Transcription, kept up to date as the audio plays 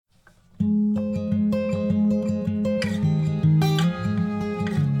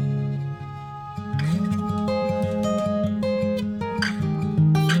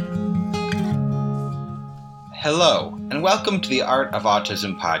Hello, and welcome to the Art of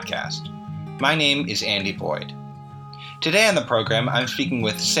Autism Podcast. My name is Andy Boyd. Today on the program, I'm speaking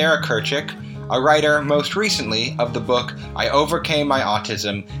with Sarah Kurchak, a writer most recently of the book I Overcame My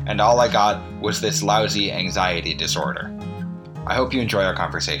Autism and All I Got Was This Lousy Anxiety Disorder. I hope you enjoy our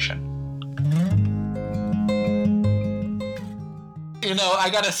conversation. You know, I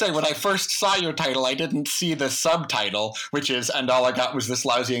gotta say, when I first saw your title, I didn't see the subtitle, which is, and all I got was this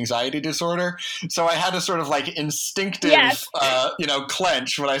lousy anxiety disorder. So I had a sort of like instinctive,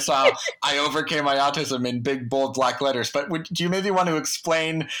 clench when I saw I overcame my autism in big, bold black letters. But do you maybe want to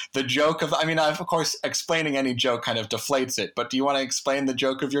explain the joke of, of course, explaining any joke kind of deflates it, but do you want to explain the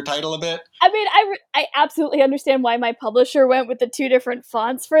joke of your title a bit? I absolutely understand why my publisher went with the two different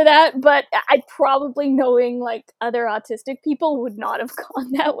fonts for that, but I probably, knowing like other autistic people, would not have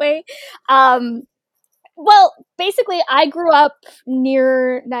gone that way. Well, basically, I grew up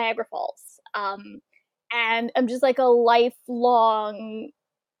near Niagara Falls, and I'm just like a lifelong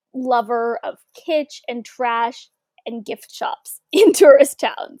lover of kitsch and trash and gift shops in tourist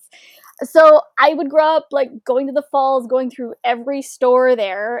towns. So I would grow up like going to the falls, going through every store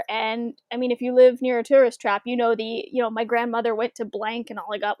there. And I mean, if you live near a tourist trap, my grandmother went to blank and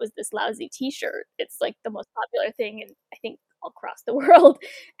all I got was this lousy t-shirt. It's like the most popular thing in, I think, all across the world.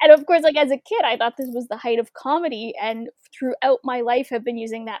 And of course, like as a kid, I thought this was the height of comedy. And throughout my life, I've been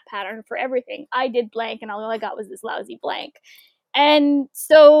using that pattern for everything. I did blank and all I got was this lousy blank. And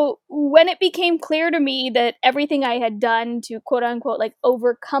so when it became clear to me that everything I had done to quote unquote like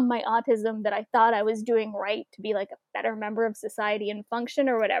overcome my autism, that I thought I was doing right to be like a better member of society and function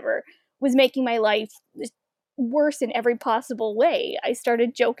or whatever, was making my life worse in every possible way, I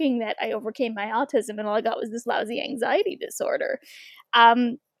started joking that I overcame my autism and all I got was this lousy anxiety disorder.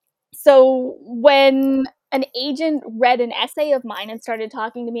 So when an agent read an essay of mine and started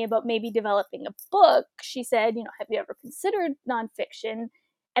talking to me about maybe developing a book, she said, have you ever considered nonfiction?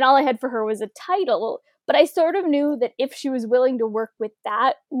 And all I had for her was a title, but I sort of knew that if she was willing to work with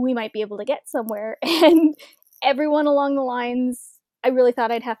that, we might be able to get somewhere. And everyone along the lines, I really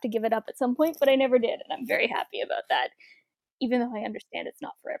thought I'd have to give it up at some point, but I never did. And I'm very happy about that, even though I understand it's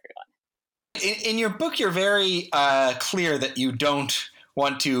not for everyone. In your book, you're very clear that you don't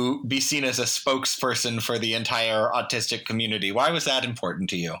want to be seen as a spokesperson for the entire autistic community. Why was that important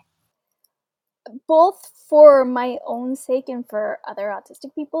to you? Both for my own sake and for other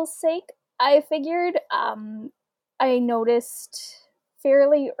autistic people's sake. I figured I noticed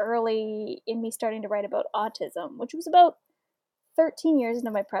fairly early in me starting to write about autism, which was about 13 years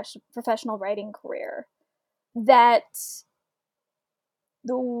into my professional writing career, that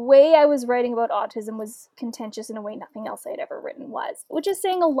the way I was writing about autism was contentious in a way nothing else I had ever written was, which is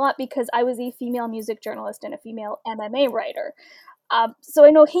saying a lot because I was a female music journalist and a female MMA writer. So I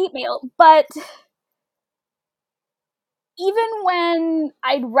know hate mail, but even when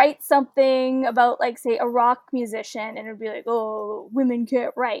I'd write something about, like, say, a rock musician, and it'd be like, oh, women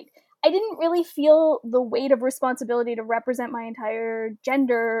can't write, I didn't really feel the weight of responsibility to represent my entire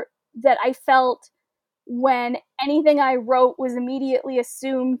gender that I felt when anything I wrote was immediately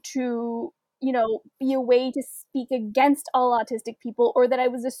assumed to, be a way to speak against all autistic people, or that I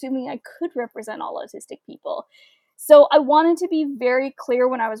was assuming I could represent all autistic people. So I wanted to be very clear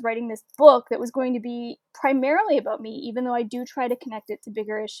when I was writing this book that was going to be primarily about me, even though I do try to connect it to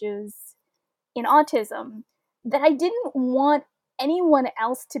bigger issues in autism, that I didn't want anyone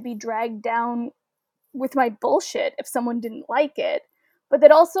else to be dragged down with my bullshit if someone didn't like it, but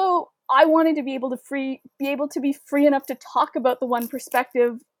that also I wanted to be able to be free enough to talk about the one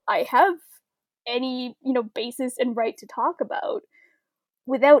perspective I have any, basis and right to talk about,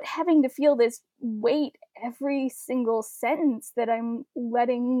 without having to feel this weight every single sentence that I'm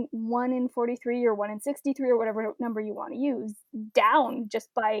letting 1 in 43 or 1 in 63 or whatever number you want to use down just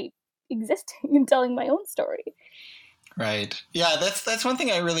by existing and telling my own story. Right. Yeah, that's one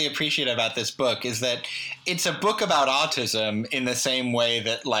thing I really appreciate about this book, is that it's a book about autism in the same way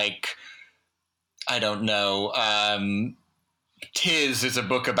that, like, I don't know, Tis is a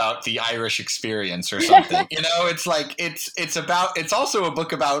book about the Irish experience or something. It's like it's also a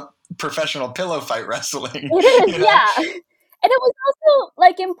book about professional pillow fight wrestling. It is, yeah. And it was also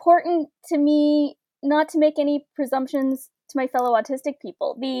like important to me not to make any presumptions to my fellow autistic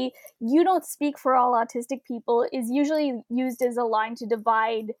people. The "you don't speak for all autistic people" is usually used as a line to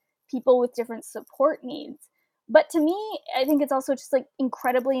divide people with different support needs. But to me, I think it's also just like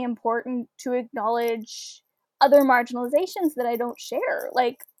incredibly important to acknowledge other marginalizations that I don't share.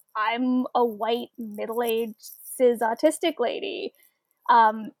 Like, I'm a white, middle-aged, cis autistic lady.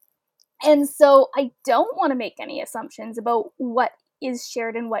 And so I don't want to make any assumptions about what is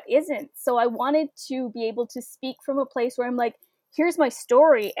shared and what isn't. So I wanted to be able to speak from a place where I'm like, here's my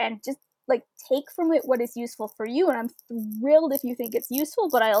story, and just like take from it what is useful for you. And I'm thrilled if you think it's useful,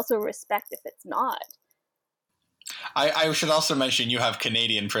 but I also respect if it's not. I should also mention you have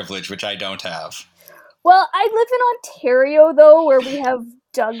Canadian privilege, which I don't have. Well, I live in Ontario, though, where we have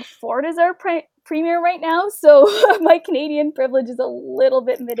Doug Ford as our premier right now, so my Canadian privilege is a little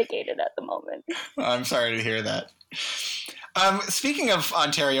bit mitigated at the moment. I'm sorry to hear that. Speaking of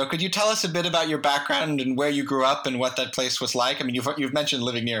Ontario, could you tell us a bit about your background and where you grew up and what that place was like? I mean, you've mentioned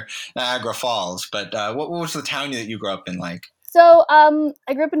living near Niagara Falls, but what was the town that you grew up in like? So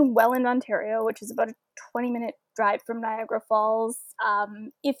I grew up in Welland, Ontario, which is about a 20-minute drive from Niagara Falls.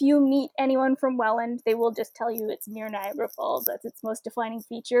 If you meet anyone from Welland, they will just tell you it's near Niagara Falls. That's its most defining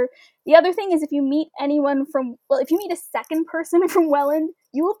feature. The other thing is if you meet if you meet a second person from Welland,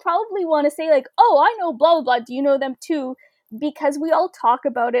 you will probably want to say like, oh, I know blah, blah, blah. Do you know them too? Because we all talk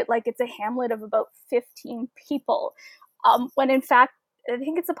about it like it's a hamlet of about 15 people. When in fact, I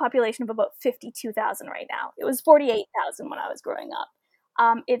think it's a population of about 52,000 right now. It was 48,000 when I was growing up.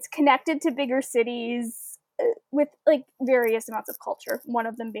 It's connected to bigger cities with like various amounts of culture, one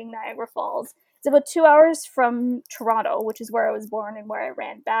of them being Niagara Falls. It's about 2 hours from Toronto, which is where I was born and where I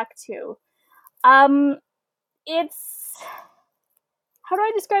ran back to. It's, how do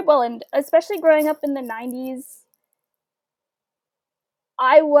I describe Welland? Especially growing up in the 90s,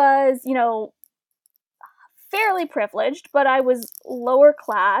 I was, fairly privileged, but I was lower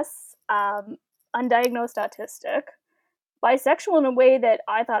class, undiagnosed autistic, bisexual in a way that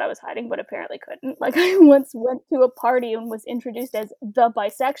I thought I was hiding, but apparently couldn't. Like, I once went to a party and was introduced as the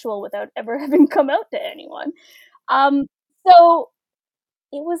bisexual without ever having come out to anyone. So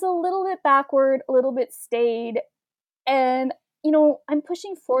it was a little bit backward, a little bit staid, and I'm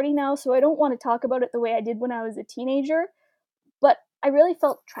pushing 40 now, so I don't want to talk about it the way I did when I was a teenager. But I really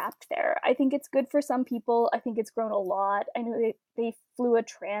felt trapped there. I think it's good for some people. I think it's grown a lot. I know they flew a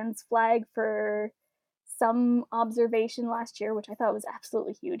trans flag for some observation last year, which I thought was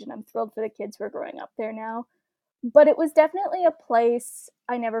absolutely huge, and I'm thrilled for the kids who are growing up there now. But it was definitely a place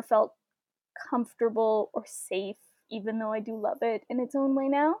I never felt comfortable or safe, even though I do love it in its own way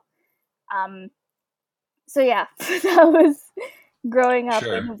now. So yeah, that was growing up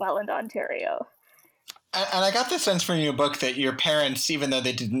in Welland, Ontario. And I got the sense from your book that your parents, even though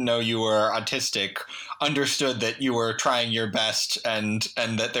they didn't know you were autistic, understood that you were trying your best and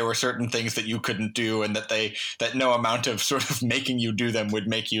that there were certain things that you couldn't do and that no amount of sort of making you do them would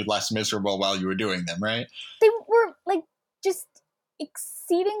make you less miserable while you were doing them, right? They were like just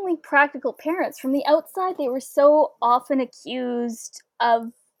exceedingly practical parents. From the outside, they were so often accused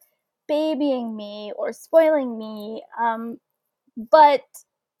of babying me or spoiling me. But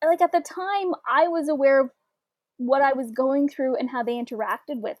like at the time, I was aware of what I was going through and how they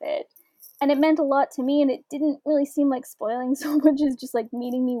interacted with it. And it meant a lot to me, and it didn't really seem like spoiling so much as just like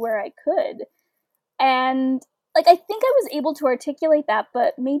meeting me where I could. And like I think I was able to articulate that,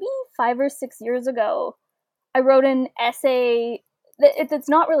 but maybe 5 or 6 years ago, I wrote an essay that's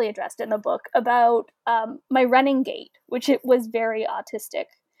not really addressed in the book about my running gait, which it was very autistic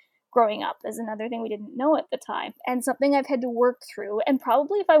growing up. Is another thing we didn't know at the time, and something I've had to work through. And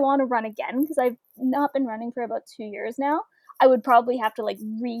probably if I want to run again, because I've not been running for about 2 years now, I would probably have to like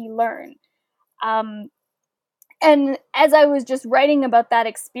relearn. And as I was just writing about that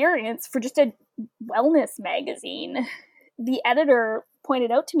experience for just a wellness magazine, the editor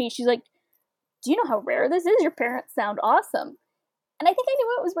pointed out to me, she's like, do you know how rare this is? Your parents sound awesome. And I think I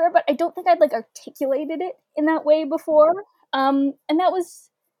knew it was rare, but I don't think I'd like articulated it in that way before. And that was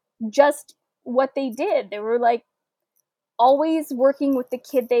just what they did. They were like always working with the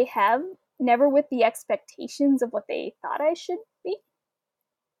kid they have, never with the expectations of what they thought I should be,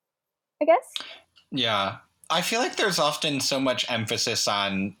 I guess. Yeah. I feel like there's often so much emphasis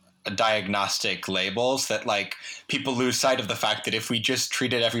on diagnostic labels that like people lose sight of the fact that if we just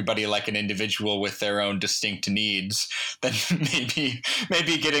treated everybody like an individual with their own distinct needs, then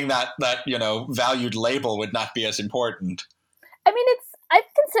maybe getting that valued label would not be as important. I mean, I've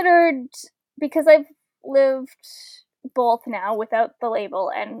considered, because I've lived both now without the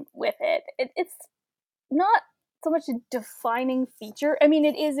label and with it, it's not so much a defining feature. I mean,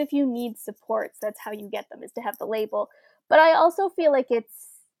 it is if you need supports, that's how you get them, is to have the label. But I also feel like it's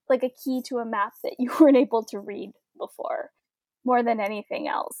like a key to a map that you weren't able to read before, more than anything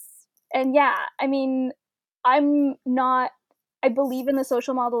else. And yeah, I mean, I believe in the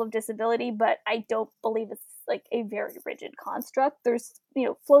social model of disability, but I don't believe it's like a very rigid construct. There's,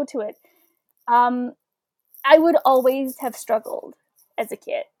 flow to it. I would always have struggled as a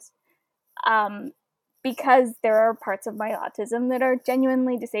kid. because there are parts of my autism that are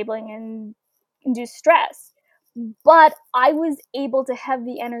genuinely disabling and induce stress. But I was able to have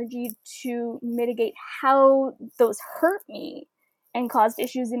the energy to mitigate how those hurt me and caused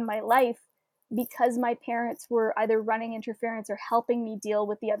issues in my life because my parents were either running interference or helping me deal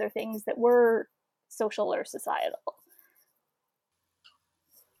with the other things that were social or societal.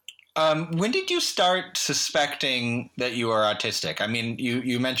 When did you start suspecting that you are autistic? I mean,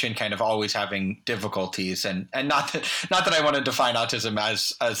 you mentioned kind of always having difficulties, and not that I want to define autism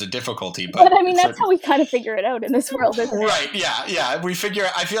as a difficulty, but I mean that's how we kind of figure it out in this world, isn't it? Right? Yeah. We figure.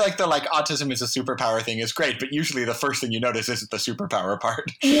 I feel like the autism is a superpower thing is great, but usually the first thing you notice isn't the superpower part.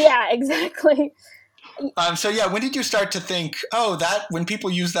 Yeah, exactly. So yeah, when did you start to think, oh, that when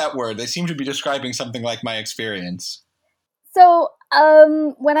people use that word, they seem to be describing something like my experience? So,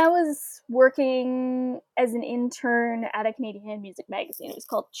 when I was working as an intern at a Canadian music magazine, it was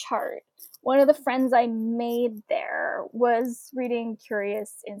called Chart. One of the friends I made there was reading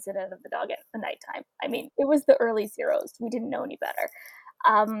Curious Incident of the Dog at the Nighttime. I mean, it was the early zeros. We didn't know any better.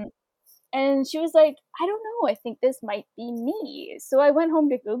 And she was like, I don't know, I think this might be me. So I went home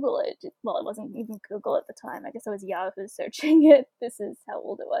to Google it. Well, it wasn't even Google at the time. I guess I was Yahoo searching it. This is how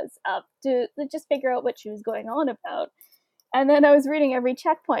old it was. To just figure out what she was going on about. And then I was reading every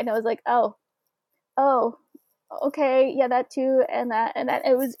checkpoint. I was like, oh, okay, yeah, that too, and that.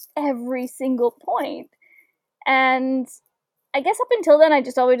 It was every single point. And I guess up until then, I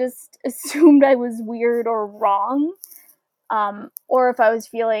just always just assumed I was weird or wrong. Or if I was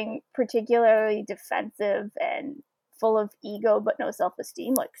feeling particularly defensive and full of ego but no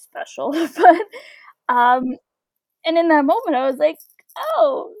self-esteem, like special. But and in that moment, I was like,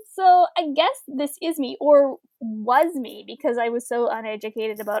 oh, so I guess this is me, or was me, because I was so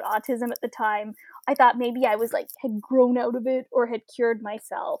uneducated about autism at the time. I thought maybe I was had grown out of it or had cured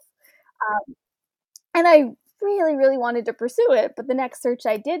myself. And I really, really wanted to pursue it, but the next search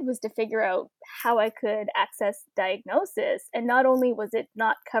I did was to figure out how I could access diagnosis. And not only was it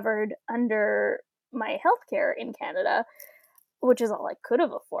not covered under my healthcare in Canada, which is all I could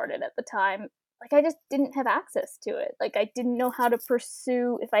have afforded at the time, I just didn't have access to it. I didn't know how to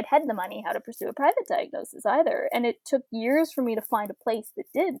pursue, if I'd had the money, how to pursue a private diagnosis either. And it took years for me to find a place that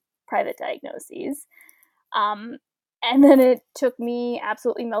did private diagnoses. And then it took me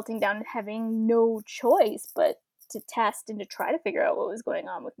absolutely melting down and having no choice but to test and to try to figure out what was going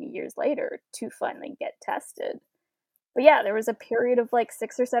on with me years later to finally get tested. But yeah, there was a period of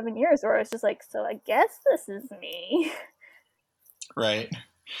 6 or 7 years where I was just so I guess this is me. Right.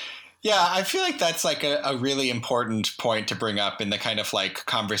 Yeah, I feel like that's a really important point to bring up in the kind of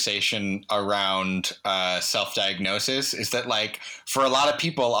conversation around self-diagnosis, is that for a lot of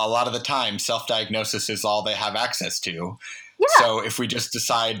people, a lot of the time, self-diagnosis is all they have access to. Yeah. So if we just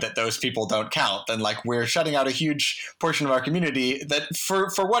decide that those people don't count, then we're shutting out a huge portion of our community that for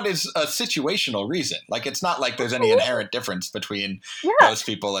what is a situational reason. It's not like there's any inherent difference between those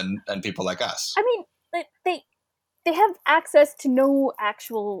people and people like us. I mean, they have access to no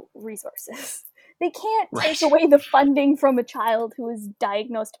actual resources. They can't take away the funding from a child who is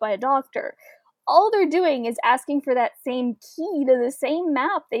diagnosed by a doctor. All they're doing is asking for that same key to the same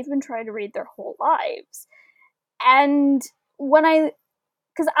map they've been trying to read their whole lives. And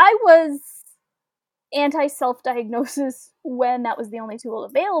because I was anti-self-diagnosis when that was the only tool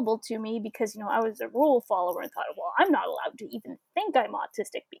available to me, because, I was a rule follower and thought, well, I'm not allowed to even think I'm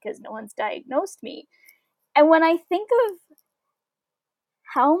autistic because no one's diagnosed me. And when I think of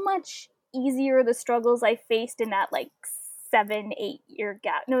how much easier the struggles I faced in that 7-8 year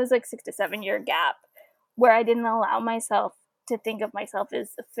gap, no, it was 6 to 7 year gap, where I didn't allow myself to think of myself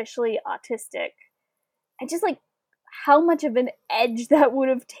as officially autistic, and just how much of an edge that would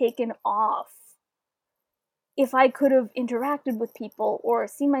have taken off if I could have interacted with people or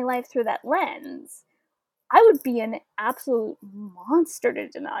seen my life through that lens, I would be an absolute monster to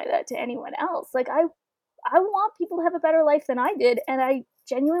deny that to anyone else. I want people to have a better life than I did, and I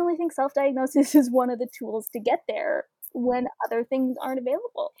genuinely think self-diagnosis is one of the tools to get there when other things aren't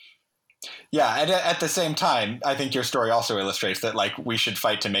available. Yeah, and at the same time, I think your story also illustrates that we should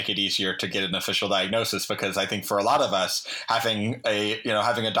fight to make it easier to get an official diagnosis, because I think for a lot of us, having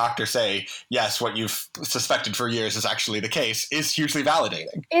a doctor say, yes, what you've suspected for years is actually the case, is hugely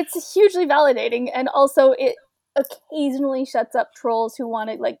validating. It's hugely validating, and also it occasionally shuts up trolls who want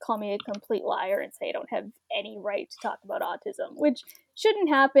to call me a complete liar and say I don't have any right to talk about autism, which shouldn't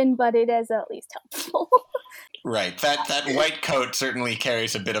happen, but it is at least helpful. Right. That white coat certainly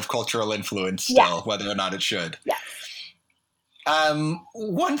carries a bit of cultural influence still, whether or not it should. Yeah.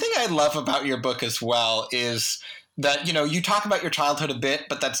 One thing I love about your book as well is that, you talk about your childhood a bit,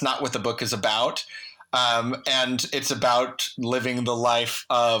 but that's not what the book is about. And it's about living the life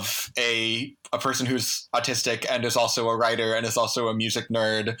of a person who's autistic and is also a writer and is also a music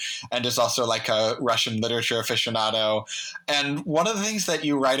nerd and is also like a Russian literature aficionado. And one of the things that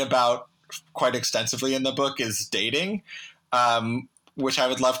you write about quite extensively in the book is dating, which I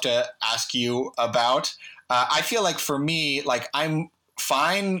would love to ask you about. I feel like for me, like I'm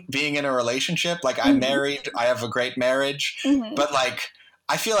fine being in a relationship. Like I'm married, I have a great marriage, but like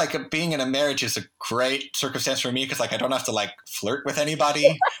I feel like being in a marriage is a great circumstance for me because like I don't have to like flirt with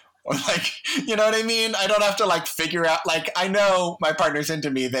anybody. Or like, you know what I mean? I don't have to like figure out, like, I know my partner's into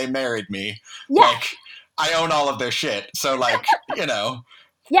me, they married me. Yeah. Like, I own all of their shit. So like, you know.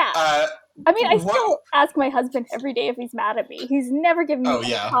 Yeah. I mean, I still ask my husband every day if he's mad at me. He's never given me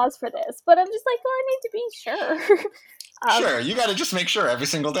any cause for this, but I'm just like, well, I need to be sure. Sure, you got to just make sure every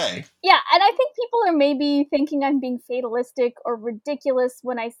single day. Yeah, and I think people are maybe thinking I'm being fatalistic or ridiculous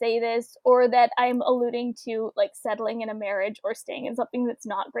when I say this, or that I'm alluding to like settling in a marriage or staying in something that's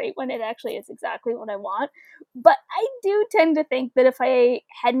not great when it actually is exactly what I want. But I do tend to think that if I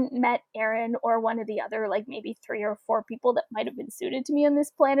hadn't met Aaron or one of the other, like maybe 3 or 4 people that might have been suited to me on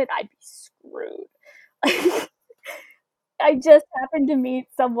this planet, I'd be screwed. I just happened to meet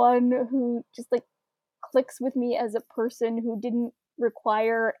someone who just like clicks with me as a person who didn't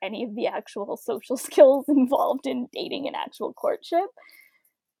require any of the actual social skills involved in dating an actual courtship.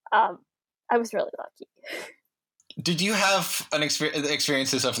 I was really lucky. Did you have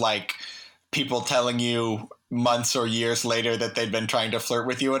experiences of like people telling you months or years later that they'd been trying to flirt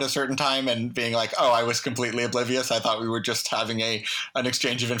with you at a certain time and being like, oh, I was completely oblivious. I thought we were just having an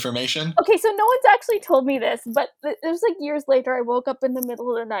exchange of information? Okay, so no one's actually told me this, but it was like years later, I woke up in the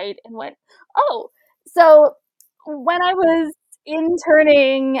middle of the night and went, oh, so when I was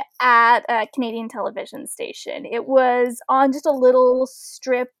interning at a Canadian television station, it was on just a little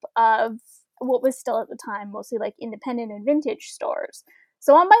strip of what was still at the time mostly like independent and vintage stores.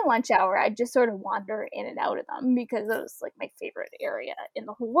 So on my lunch hour, I'd just sort of wander in and out of them because it was like my favorite area in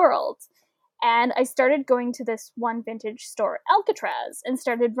the whole world. And I started going to this one vintage store, Alcatraz, and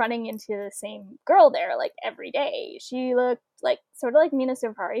started running into the same girl there like every day. She looked like sort of like Mina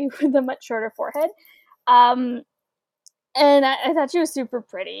Suvari with a much shorter forehead. And I thought she was super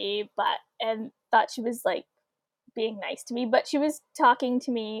pretty, and thought she was like being nice to me, but she was talking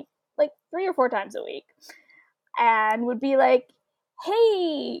to me like 3 or 4 times a week and would be like,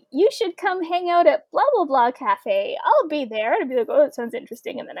 hey, you should come hang out at blah blah blah cafe. I'll be there. And I'd be like, oh, that sounds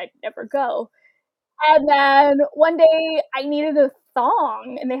interesting, and then I'd never go. And then one day I needed a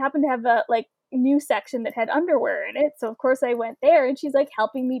thong, and they happened to have a like new section that had underwear in it. So of course I went there, and she's like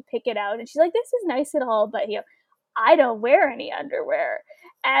helping me pick it out, and she's like, this is nice and all, but I don't wear any underwear.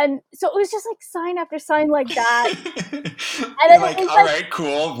 And so it was just like sign after sign like that. And then like, all right,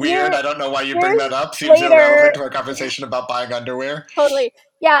 cool, weird. I don't know why you bring that up. Seems irrelevant to our conversation about buying underwear. Totally.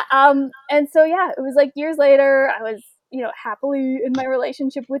 Yeah. And so, yeah, it was like years later, I was, happily in my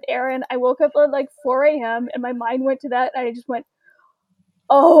relationship with Aaron. I woke up at like 4 a.m. and my mind went to that. And I just went,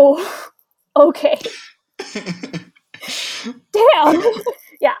 oh, okay. Damn.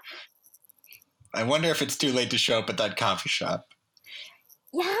 Yeah. I wonder if it's too late to show up at that coffee shop.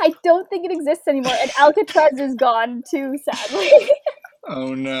 Yeah, I don't think it exists anymore. And Alcatraz is gone too, sadly.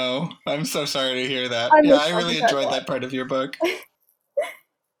 Oh no. I'm so sorry to hear that. Yeah, I really enjoyed that part of your book.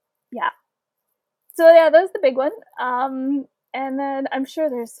 Yeah. So yeah, that was the big one. And then I'm sure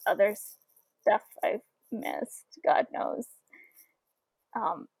there's other stuff I've missed. God knows.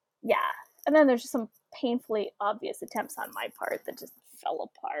 Yeah. And then there's just some painfully obvious attempts on my part that just fell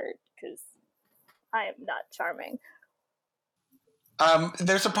apart because I am not charming.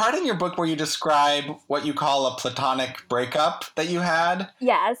 There's a part in your book where you describe what you call a platonic breakup that you had.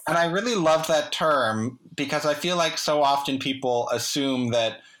 Yes. And I really love that term because I feel like so often people assume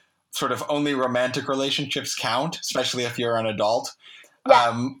that sort of only romantic relationships count, especially if you're an adult.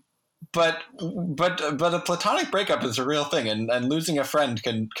 Yeah. But a platonic breakup is a real thing, and losing a friend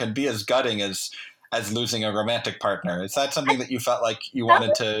can be as gutting as losing a romantic partner. Is that something that you felt like you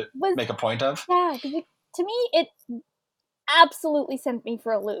wanted to make a point of? Yeah, because to me it absolutely sent me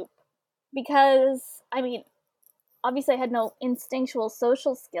for a loop because, I mean, obviously I had no instinctual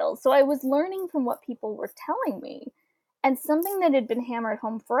social skills, so I was learning from what people were telling me. And something that had been hammered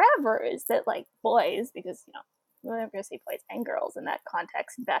home forever is that, like, boys, because, we're going to say boys and girls in that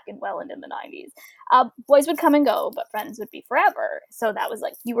context back in well into the 90s, boys would come and go, but friends would be forever. So that was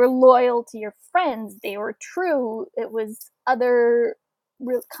like, you were loyal to your friends. They were true. It was other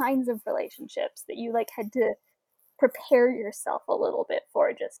kinds of relationships that you, like, had to prepare yourself a little bit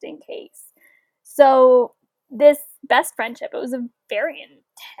for just in case. So this best friendship, it was a very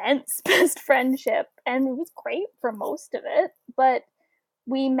intense best friendship, and it was great for most of it, but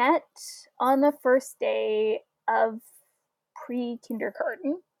we met on the first day of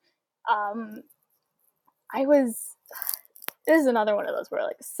pre-kindergarten. This is another one of those where,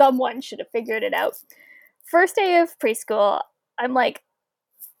 like, someone should have figured it out. First day of preschool, I'm like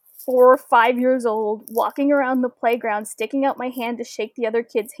 4 or 5 years old, walking around the playground, sticking out my hand to shake the other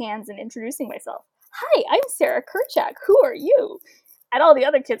kids' hands and introducing myself. Hi, I'm Sarah Kurchak. Who are you? And all the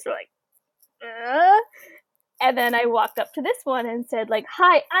other kids were like, And then I walked up to this one and said, like,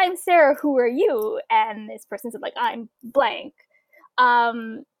 hi, I'm Sarah. Who are you? And this person said, like, I'm blank.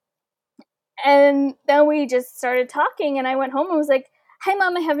 And then we just started talking, and I went home and was like, hi,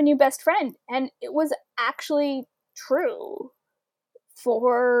 Mom, I have a new best friend. And it was actually true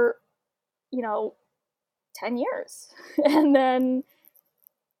for, 10 years. And then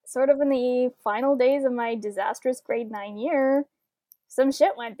sort of in the final days of my disastrous grade 9 year, some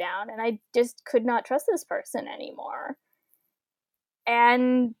shit went down, and I just could not trust this person anymore.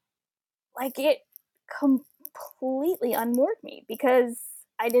 And, like, it completely unmoored me because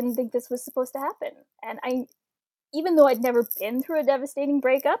I didn't think this was supposed to happen. And even though I'd never been through a devastating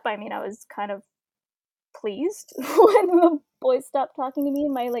breakup, I mean, I was kind of pleased when the boys stopped talking to me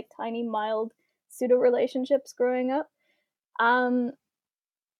in my, like, tiny, mild pseudo relationships growing up.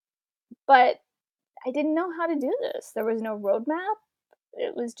 But I didn't know how to do this. There was no roadmap.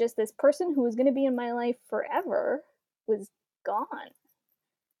 It was just this person who was going to be in my life forever was gone.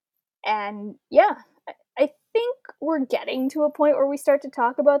 And yeah, I think we're getting to a point where we start to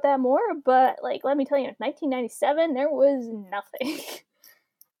talk about that more, but, like, let me tell you, in 1997, there was nothing.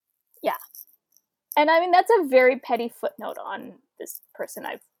 Yeah. And I mean, that's a very petty footnote on this person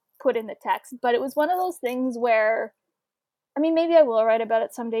I've put in the text, but it was one of those things where, I mean, maybe I will write about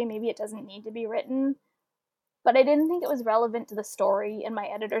it someday, maybe it doesn't need to be written, but I didn't think it was relevant to the story, and my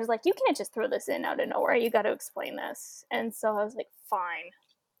editor's like, you can't just throw this in out of nowhere, you gotta explain this. And so I was like, fine.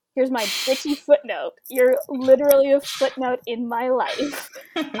 Here's my bitchy footnote. You're literally a footnote in my life.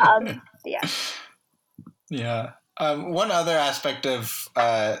 Yeah. Yeah. One other aspect of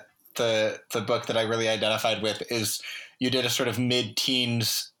the book that I really identified with is you did a sort of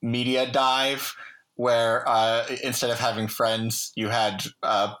mid-teens media dive where instead of having Friends, you had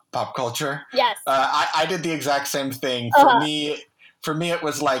pop culture. Yes. I did the exact same thing. For me, it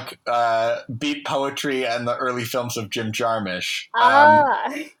was like beat poetry and the early films of Jim Jarmusch.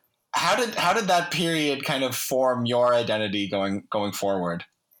 How did that period kind of form your identity going forward?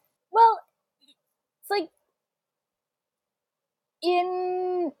 Well, it's like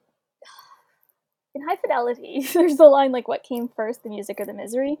in High Fidelity, there's the line, like, what came first, the music or the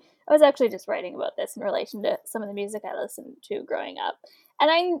misery? I was actually just writing about this in relation to some of the music I listened to growing up. And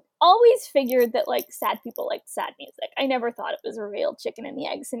I always figured that, like, sad people liked sad music. I never thought it was a real chicken and the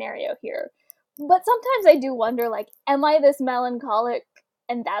egg scenario here. But sometimes I do wonder, like, am I this melancholic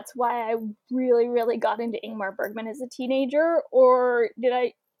and that's why I really, really got into Ingmar Bergman as a teenager? Or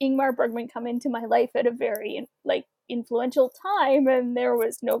did Ingmar Bergman come into my life at a very, like, influential time, and there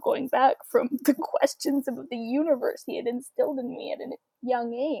was no going back from the questions of the universe he had instilled in me at a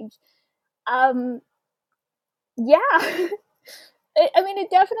young age? Yeah. I mean, it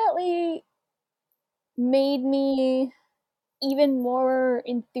definitely made me even more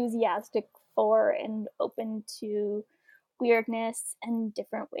enthusiastic for and open to weirdness and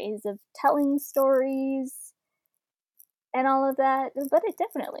different ways of telling stories and all of that. But it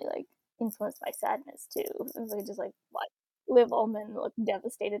definitely, like, influenced my sadness too. It was like, just like, what? Liv Ullmann look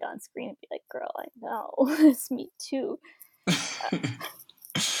devastated on screen and be like, girl, I know. It's me too.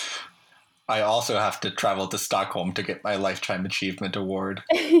 I also have to travel to Stockholm to get my Lifetime Achievement Award.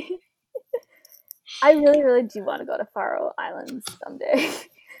 I really, really do want to go to Faroe Islands someday.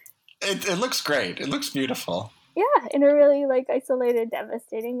 It looks great. It looks beautiful. Yeah, in a really, like, isolated,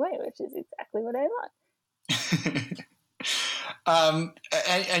 devastating way, which is exactly what I want. And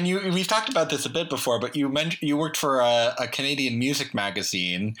we've talked about this a bit before, but you mentioned you worked for a Canadian music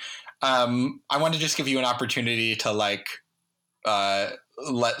magazine. I want to just give you an opportunity to, like,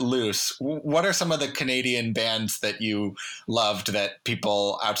 let loose. What are some of the Canadian bands that you loved that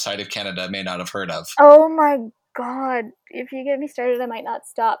people outside of Canada may not have heard of? Oh my god. If you get me started, I might not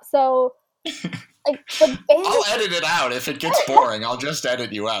stop. So, like, the band... I'll edit it out. If it gets boring, I'll just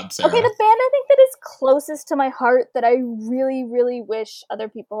edit you out, Sarah. Okay, the band I think that is closest to my heart that I really, really wish other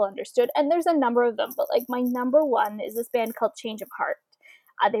people understood, and there's a number of them, but, like, my number one is this band called Change of Heart.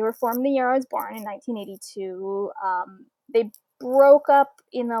 They were formed the year I was born, in 1982. They broke up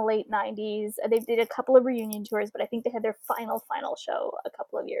in the late 90s. They did a couple of reunion tours, but I think they had their final show a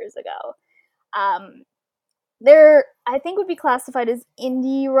couple of years ago. I think would be classified as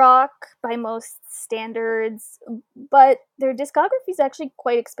indie rock by most standards, but their discography is actually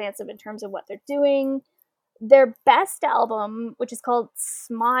quite expansive in terms of what they're doing. Their best album, which is called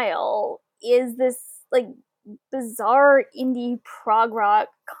Smile, is this like bizarre indie prog rock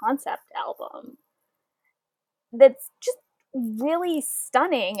concept album that's just really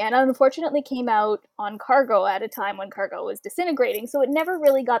stunning, and unfortunately came out on Cargo at a time when Cargo was disintegrating, so it never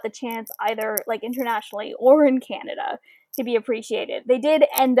really got the chance either like internationally or in Canada to be appreciated. They did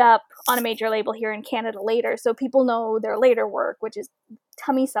end up on a major label here in Canada later, so people know their later work, which is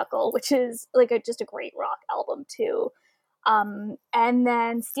Tummy Suckle, which is like just a great rock album too. And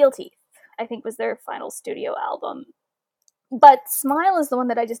then Steel Teeth, I think, was their final studio album. But Smile is the one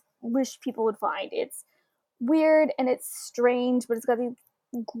that I just wish people would find. It's weird and it's strange, but it's got these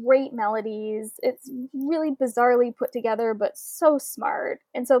great melodies. It's really bizarrely put together, but so smart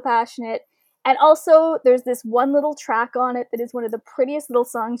and so passionate. And also, there's this one little track on it that is one of the prettiest little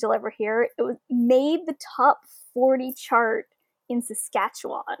songs you'll ever hear. It was made the top 40 chart in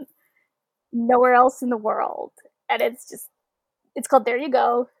Saskatchewan, nowhere else in the world. And it's called There You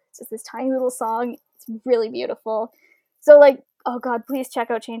Go. It's just this tiny little song. It's really beautiful. So, like, oh god, please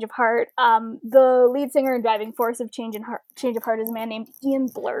check out Change of Heart. The lead singer and driving force of Change of Heart is a man named Ian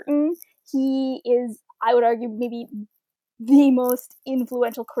Blurton. He is, I would argue, maybe the most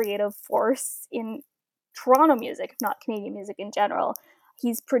influential creative force in Toronto music, if not Canadian music in general.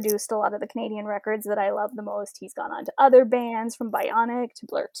 He's produced a lot of the Canadian records that I love the most. He's gone on to other bands, from Bionic to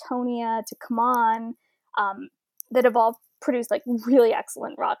Blurtonia to Come On, that have all produced like really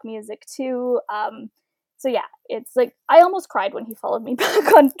excellent rock music too. So yeah, it's like I almost cried when he followed me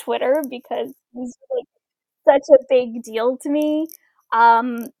back on Twitter because he's like such a big deal to me.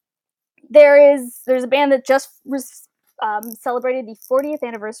 There's a band that just celebrated the 40th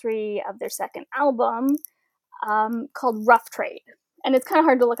anniversary of their second album, called Rough Trade. And it's kind of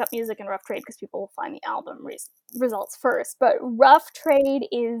hard to look up music in Rough Trade because people will find the album results first. But Rough Trade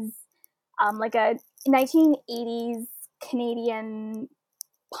is like a 1980s Canadian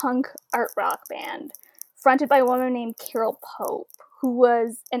punk art rock band fronted by a woman named Carol Pope, who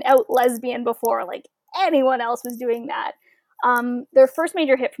was an out lesbian before like anyone else was doing that. Their first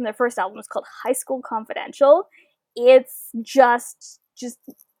major hit from their first album was called High School Confidential. It's just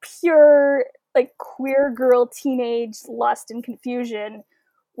pure like queer girl teenage lust and confusion,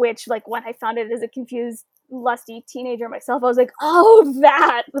 which like when I found it as a confused lusty teenager myself, I was like, oh,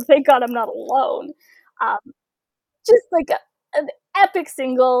 that, thank god I'm not alone. um, just like an epic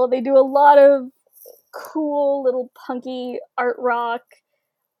single. They do a lot of cool little punky art rock,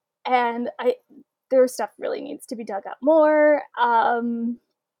 and their stuff really needs to be dug up more. Let's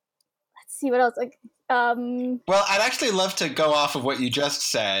see what else. Well, I'd actually love to go off of what you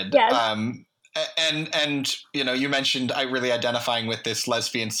just said. Yes. And you mentioned I really identifying with this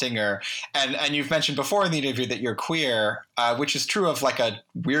lesbian singer, and you've mentioned before in the interview that you're queer, which is true of like a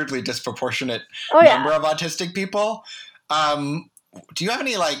weirdly disproportionate number of autistic people. Do you have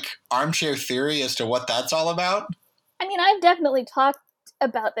any like armchair theory as to what that's all about? I mean, I've definitely talked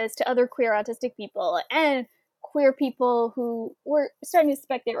about this to other queer autistic people and queer people who were starting to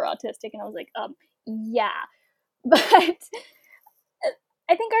suspect they were autistic, and I was like, yeah. But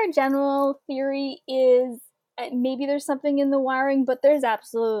I think our general theory is maybe there's something in the wiring, but there's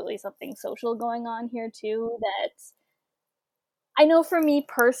absolutely something social going on here too. That I know for me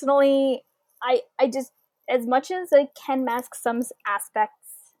personally, I just, as much as I can mask some aspects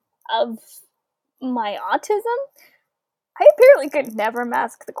of my autism, I apparently could never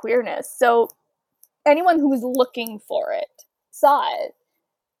mask the queerness. So anyone who was looking for it saw it.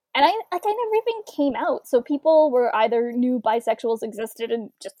 And I never even came out. So people were either knew bisexuals existed and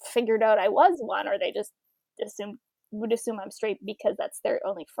just figured out I was one, or they just would assume I'm straight because that's their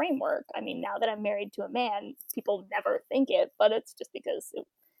only framework. I mean, now that I'm married to a man, people never think it, but it's just because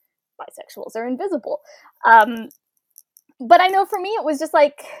bisexuals are invisible. But I know for me, it was just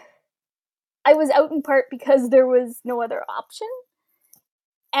like I was out in part because there was no other option,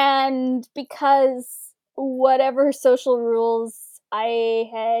 and because whatever social rules I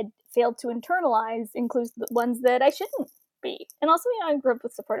had failed to internalize includes the ones that I shouldn't be. And also, I grew up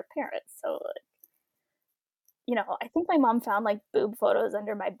with supportive parents, so I think my mom found like boob photos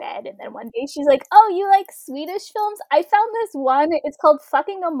under my bed, and then one day she's like, "Oh, you like Swedish films? I found this one. It's called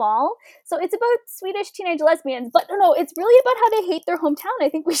Fucking a Mall. So it's about Swedish teenage lesbians, but no, it's really about how they hate their hometown. I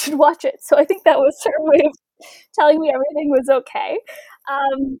think we should watch it." So I think that was her way of telling me everything was okay.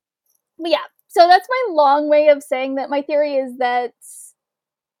 But yeah, so that's my long way of saying that my theory is that,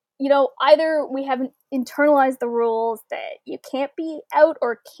 either we haven't internalized the rules that you can't be out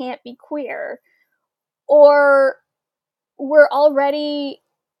or can't be queer, or we're already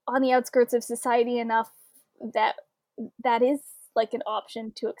on the outskirts of society enough that that is like an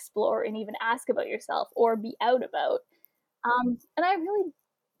option to explore and even ask about yourself or be out about. And I really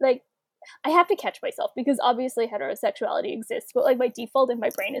like, I have to catch myself because obviously heterosexuality exists, but like my default in my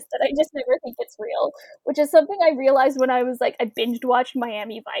brain is that I just never think it's real, which is something I realized when I was like, I binged watched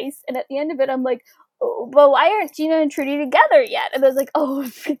Miami Vice, and at the end of it, I'm like, oh, but why aren't Gina and Trudy together yet? And I was like, oh,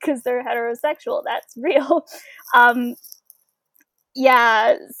 because they're heterosexual. That's real. Um,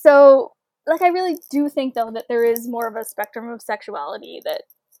 yeah. So like, I really do think though that there is more of a spectrum of sexuality that,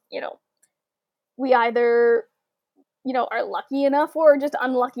 you know, we either, you know, are lucky enough or just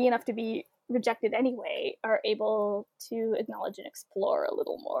unlucky enough to be rejected anyway, are able to acknowledge and explore a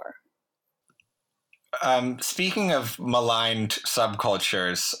little more. Speaking of maligned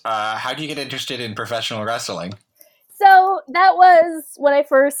subcultures, how do you get interested in professional wrestling? So that was when I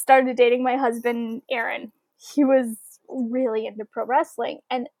first started dating my husband, Aaron. He was really into pro wrestling,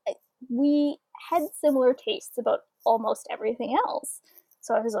 and we had similar tastes about almost everything else.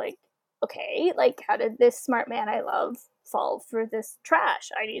 So I was like, okay, like, how did this smart man I love fall for this trash?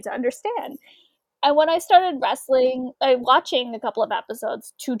 I need to understand. And when I started watching a couple of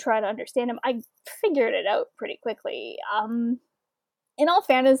episodes to try to understand him, I figured it out pretty quickly. In all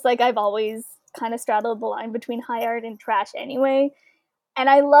fairness, like, I've always kind of straddled the line between high art and trash anyway. And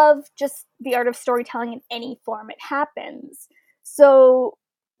I love just the art of storytelling in any form it happens. So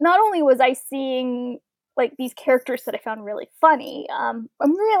not only was I seeing like these characters that I found really funny, I'm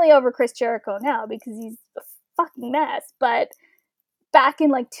really over Chris Jericho now because he's a fucking mess. But back in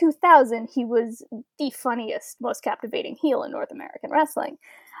like 2000, he was the funniest, most captivating heel in North American wrestling.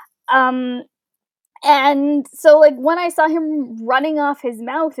 And so, like, when I saw him running off his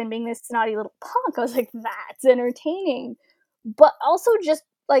mouth and being this snotty little punk, I was like, that's entertaining. But also just,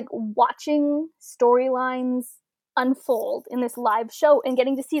 like, watching storylines unfold in this live show and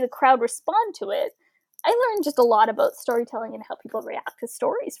getting to see the crowd respond to it, I learned just a lot about storytelling and how people react to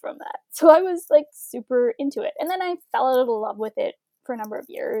stories from that. So I was, like, super into it. And then I fell out of love with it for a number of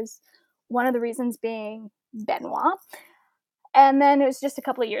years. One of the reasons being Benoit. And then it was just a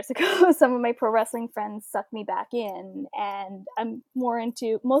couple of years ago, some of my pro wrestling friends sucked me back in, and I'm more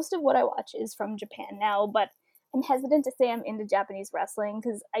into, most of what I watch is from Japan now, but I'm hesitant to say I'm into Japanese wrestling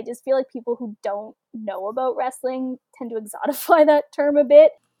because I just feel like people who don't know about wrestling tend to exotify that term a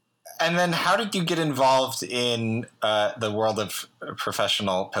bit. And then how did you get involved in the world of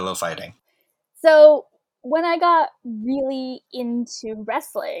professional pillow fighting? So when I got really into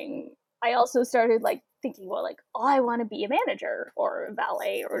wrestling, I also started like thinking, well, like, oh, I want to be a manager or a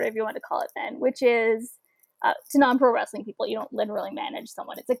valet or whatever you want to call it then, which is to non-pro wrestling people, you don't literally manage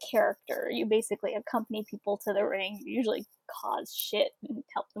someone. It's a character. You basically accompany people to the ring. You usually cause shit and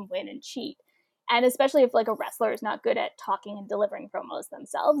help them win and cheat. And especially if like a wrestler is not good at talking and delivering promos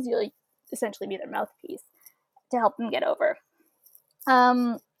themselves, you like essentially be their mouthpiece to help them get over.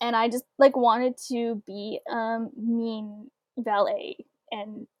 And I just like wanted to be mean valet.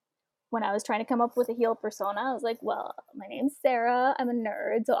 And when I was trying to come up with a heel persona, I was like, well, my name's Sarah. I'm a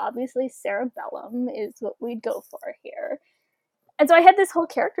nerd, so obviously Sarah Bellum is what we'd go for here. And so I had this whole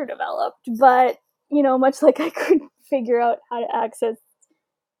character developed, but you know, much like I couldn't figure out how to access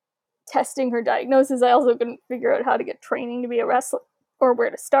testing her diagnosis, I also couldn't figure out how to get training to be a wrestler or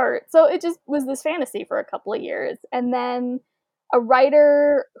where to start. So it just was this fantasy for a couple of years. And then a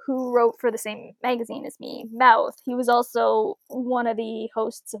writer who wrote for the same magazine as me, Mouth, he was also one of the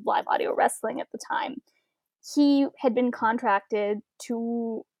hosts of live audio wrestling at the time. He had been contracted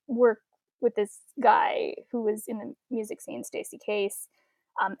to work with this guy who was in the music scene, Stacey Case,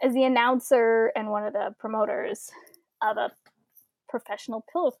 as the announcer and one of the promoters of a professional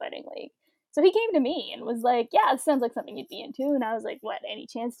pillow fighting league. So he came to me and was like, yeah, this sounds like something you'd be into. And I was like, what, any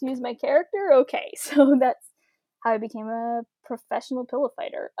chance to use my character? Okay. So that's how I became a professional pillow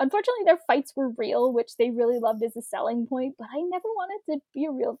fighter. Unfortunately, their fights were real, which they really loved as a selling point, but I never wanted to be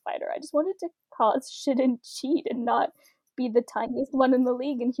a real fighter. I just wanted to cause shit and cheat and not be the tiniest one in the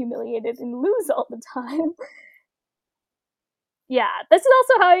league and humiliated and lose all the time. Yeah, this is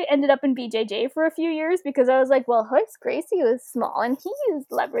also how I ended up in BJJ for a few years because I was like, well, Hoist Gracie was small and he used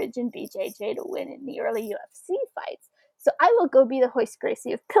leverage in BJJ to win in the early UFC fights. So I will go be the Hoist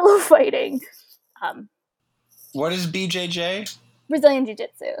Gracie of pillow fighting. What is BJJ? Brazilian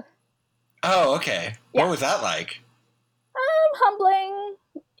Jiu-Jitsu. Oh, okay. Yeah. What was that like? Humbling.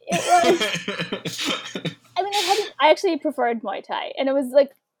 It was. I mean, I actually preferred Muay Thai, and it was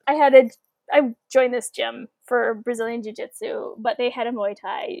like I joined this gym for Brazilian Jiu-Jitsu, but they had a Muay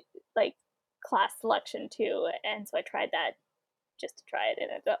Thai like class selection too, and so I tried that just to try it,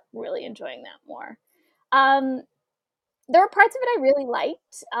 and I ended up really enjoying that more. There were parts of it I really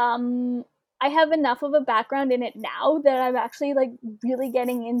liked. I have enough of a background in it now that I'm actually like really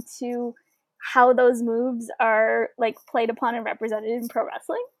getting into how those moves are like played upon and represented in pro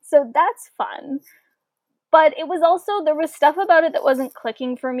wrestling. So that's fun. But it was also, there was stuff about it that wasn't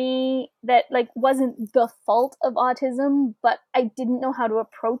clicking for me, that like wasn't the fault of autism, but I didn't know how to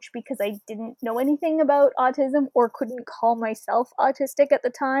approach because I didn't know anything about autism or couldn't call myself autistic at the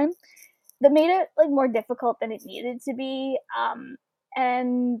time. That made it like more difficult than it needed to be.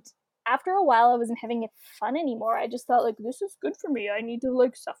 And after a while I wasn't having it fun anymore. I just thought like, this is good for me. I need to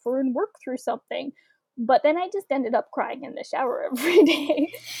like suffer and work through something. But then I just ended up crying in the shower every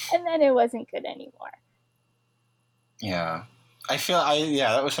day, and then it wasn't good anymore. Yeah.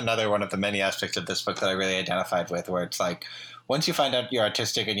 That was another one of the many aspects of this book that I really identified with, where it's like, once you find out you're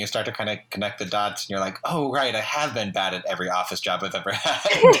autistic and you start to kind of connect the dots and you're like, oh, right, I have been bad at every office job I've ever had.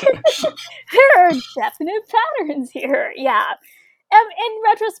 There are definite patterns here. Yeah. In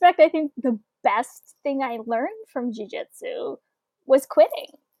retrospect, I think the best thing I learned from jiu-jitsu was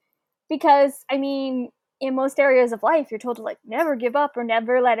quitting. Because, I mean, in most areas of life, you're told to like never give up or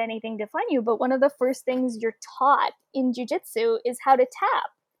never let anything define you. But one of the first things you're taught in jiu-jitsu is how to tap.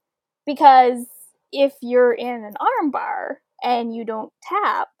 Because if you're in an arm bar and you don't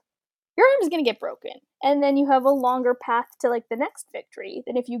tap, your arm's going to get broken. And then you have a longer path to like the next victory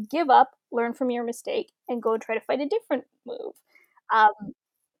than if you give up, learn from your mistake, and go try to fight a different move.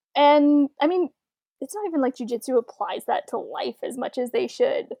 And I mean, it's not even like jiu-jitsu applies that to life as much as they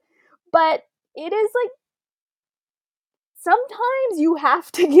should. But it is like, sometimes you have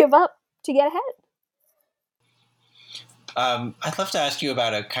to give up to get ahead. I'd love to ask you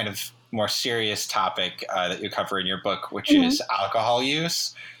about a kind of more serious topic that you cover in your book, which is alcohol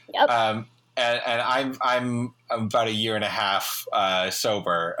use. Yep. And I'm about a year and a half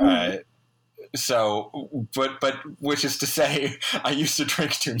sober. But which is to say, I used to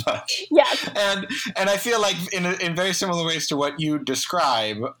drink too much. Yes. And I feel like in very similar ways to what you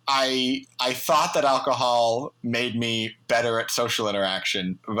describe, I thought that alcohol made me better at social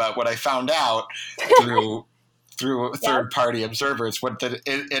interaction, but what I found out through third-party observers,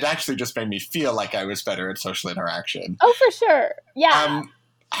 it actually just made me feel like I was better at social interaction. Oh, for sure. Yeah.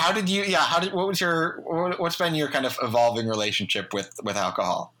 What's been your kind of evolving relationship with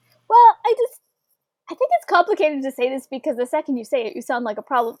alcohol? Well, I think it's complicated to say this because the second you say it, you sound like a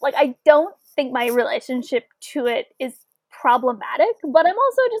problem. Like, I don't think my relationship to it is problematic, but I'm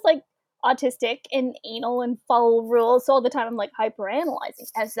also just like autistic and anal and follow rules. So all the time I'm like hyperanalyzing.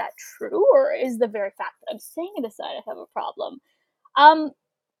 Is that true? Or is the very fact that I'm saying it a sign I have a problem?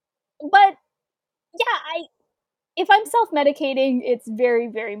 But yeah, if I'm self-medicating, it's very,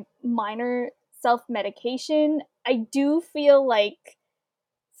 very minor self-medication. I do feel like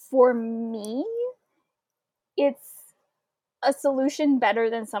for me, it's a solution better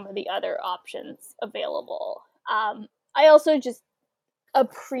than some of the other options available. I also just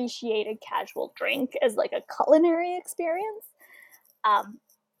appreciate a casual drink as like a culinary experience.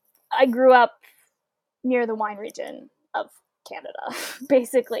 I grew up near the wine region of Canada,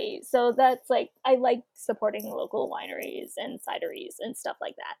 basically. So that's like, I like supporting local wineries and cideries and stuff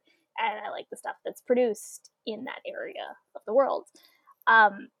like that. And I like the stuff that's produced in that area of the world.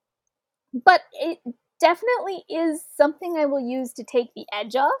 But it definitely is something I will use to take the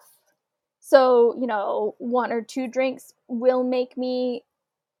edge off. So, one or two drinks will make me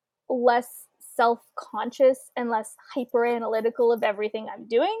less self-conscious and less hyper-analytical of everything I'm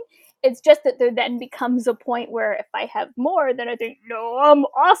doing. It's just that there then becomes a point where if I have more, then I think, no, I'm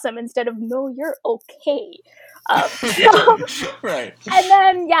awesome, instead of, no, you're okay. Right. And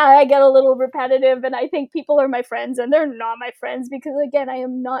then, I get a little repetitive, and I think people are my friends, and they're not my friends because, again, I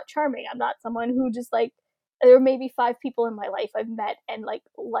am not charming. I'm not someone who just, like, there may be 5 people in my life I've met and, like,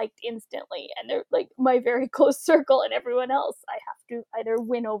 liked instantly, and they're, like, my very close circle, and everyone else I have to either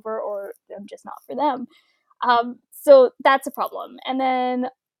win over or I'm just not for them. So that's a problem. And then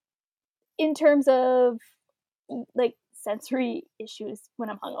in terms of, like, sensory issues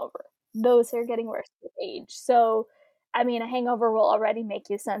when I'm hungover, those are getting worse with age. So, I mean, a hangover will already make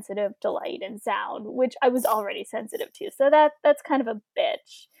you sensitive to light and sound, which I was already sensitive to. So that's kind of a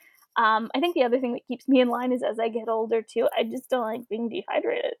bitch. I think the other thing that keeps me in line is as I get older too, I just don't like being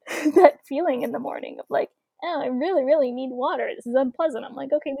dehydrated. That feeling in the morning of like, oh, I really, really need water. This is unpleasant. I'm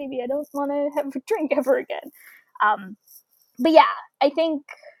like, okay, maybe I don't want to have a drink ever again. But yeah, I think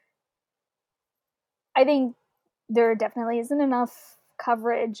there definitely isn't enough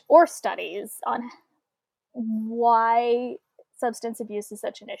coverage or studies on why substance abuse is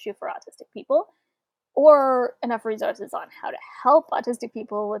such an issue for autistic people, or enough resources on how to help autistic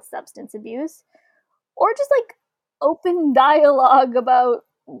people with substance abuse, or just like open dialogue about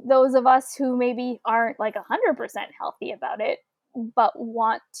those of us who maybe aren't like 100% healthy about it, but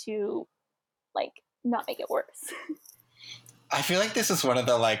want to like not make it worse. I feel like this is one of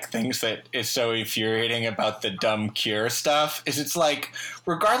the like things that is so infuriating about the dumb cure stuff is it's like,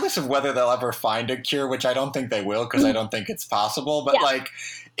 regardless of whether they'll ever find a cure, which I don't think they will because I don't think it's possible, but like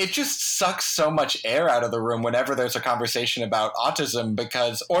it just sucks so much air out of the room whenever there's a conversation about autism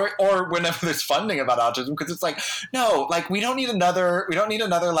because or whenever there's funding about autism because it's like, no, like we don't need another like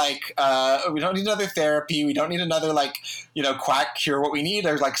we don't need another therapy, we don't need another like, you know, quack cure. What we need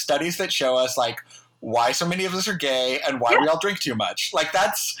are like studies that show us like why so many of us are gay and why we all drink too much. Like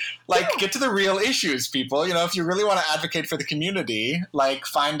that's like get to the real issues, people. You know, if you really want to advocate for the community, like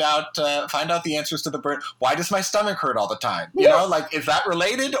find out the answers to the burn. Why does my stomach hurt all the time? You know, like is that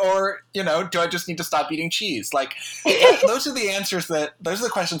related, or you know, do I just need to stop eating cheese? Like those are the answers those are the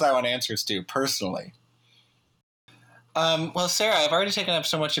questions I want answers to personally. Well, Sarah, I've already taken up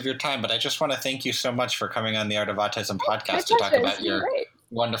so much of your time, but I just want to thank you so much for coming on the Art of Autism podcast to talk about your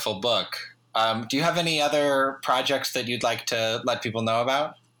wonderful book. Do you have any other projects that you'd like to let people know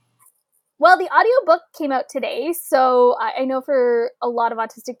about? Well, the audiobook came out today, so I know for a lot of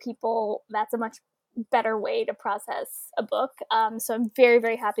autistic people, that's a much better way to process a book. So I'm very,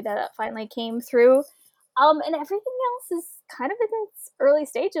 very happy that finally came through. And everything else is kind of in its early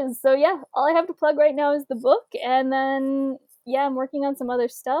stages. So yeah, all I have to plug right now is the book. And then, yeah, I'm working on some other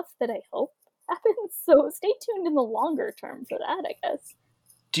stuff that I hope happens. So stay tuned in the longer term for that, I guess.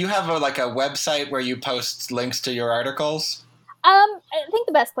 Do you have a website where you post links to your articles? I think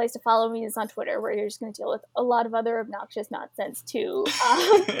the best place to follow me is on Twitter, where you're just going to deal with a lot of other obnoxious nonsense too.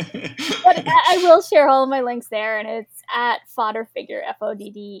 But I will share all of my links there, and it's at Fodderfigure,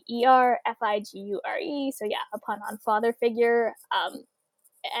 FODDERFIGURE. So yeah, upon on Fodderfigure,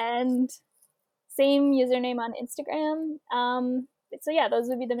 and same username on Instagram. So yeah, those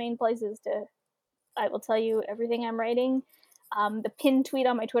would be the main places I will tell you everything I'm writing. The pinned tweet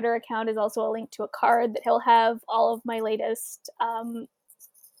on my Twitter account is also a link to a card that he'll have all of my latest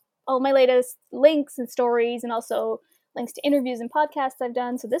links and stories, and also links to interviews and podcasts I've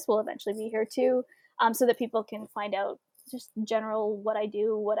done. So this will eventually be here too, so that people can find out just in general what I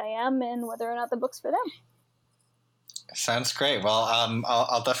do, what I am, and whether or not the book's for them. Sounds great. Well,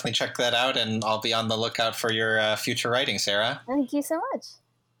 I'll definitely check that out, and I'll be on the lookout for your future writing, Sarah. Thank you so much.